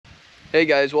Hey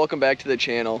guys, welcome back to the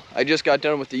channel. I just got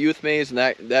done with the youth maze and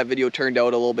that video turned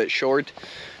out a little bit short.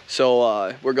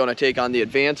 So we're going to take on the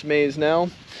advanced maze now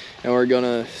and we're going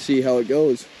to see how it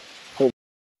goes.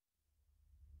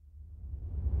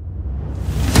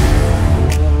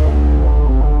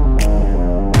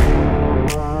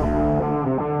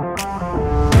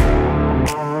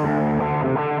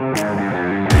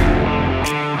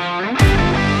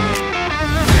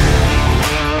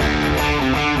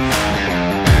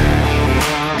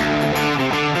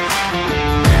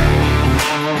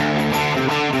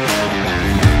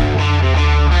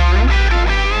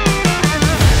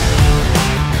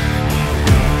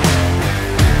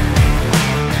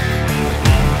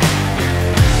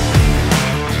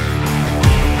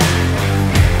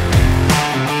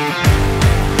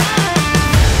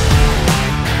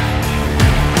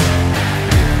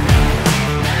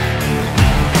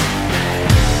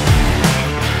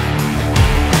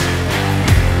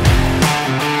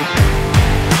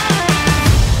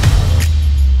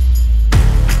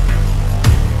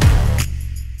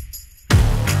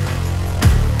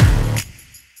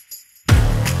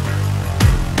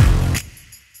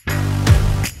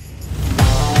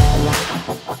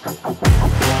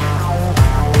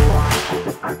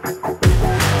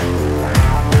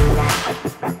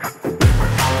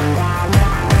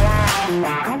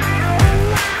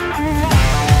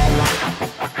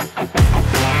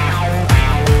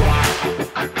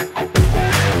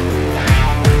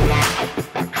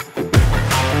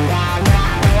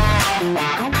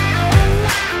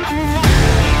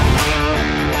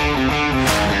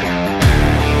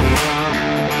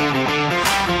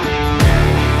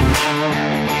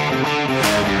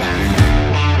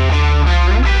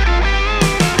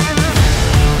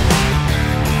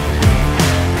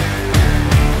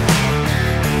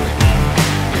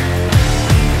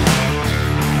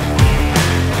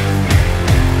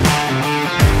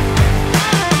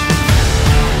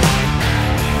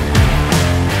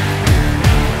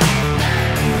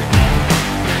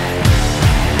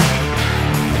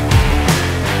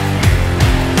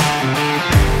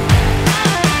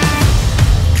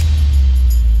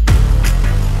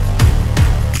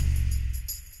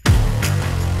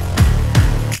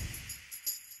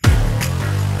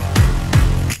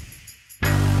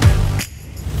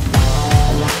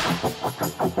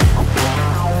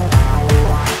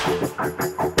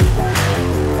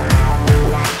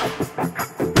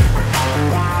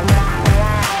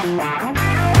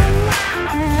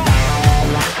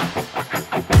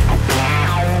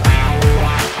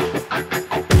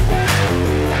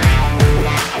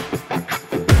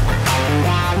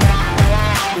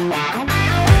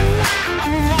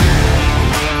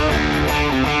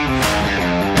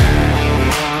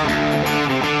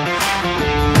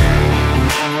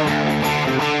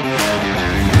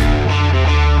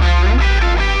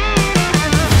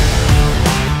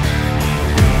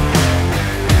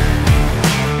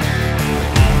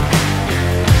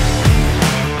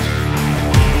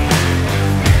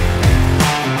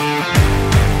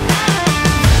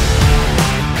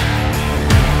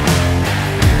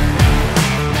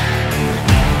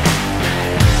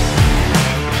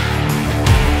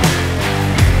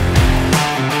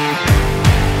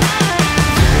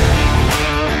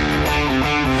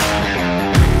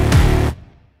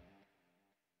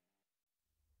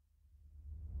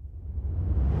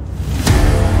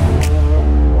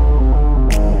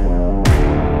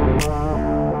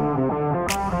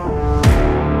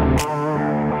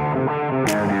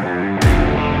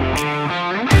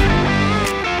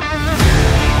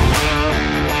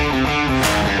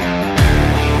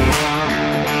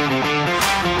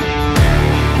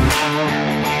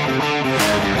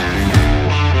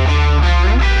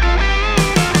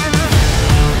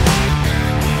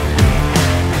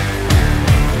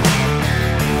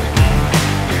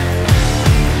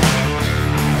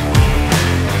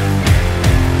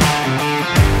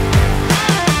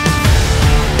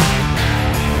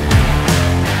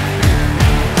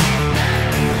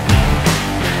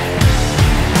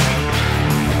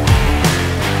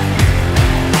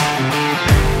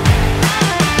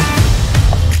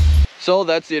 So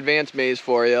that's the advanced maze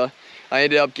for you. I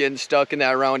ended up getting stuck in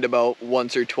that roundabout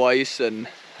once or twice,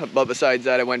 but besides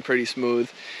that, it went pretty smooth.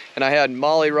 And I had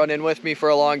Molly run in with me for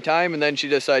a long time, and then she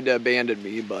decided to abandon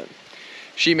me, but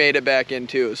she made it back in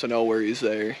too, so no worries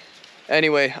there.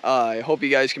 Anyway, I hope you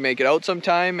guys can make it out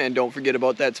sometime, and don't forget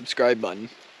about that subscribe button.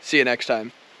 See you next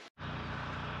time.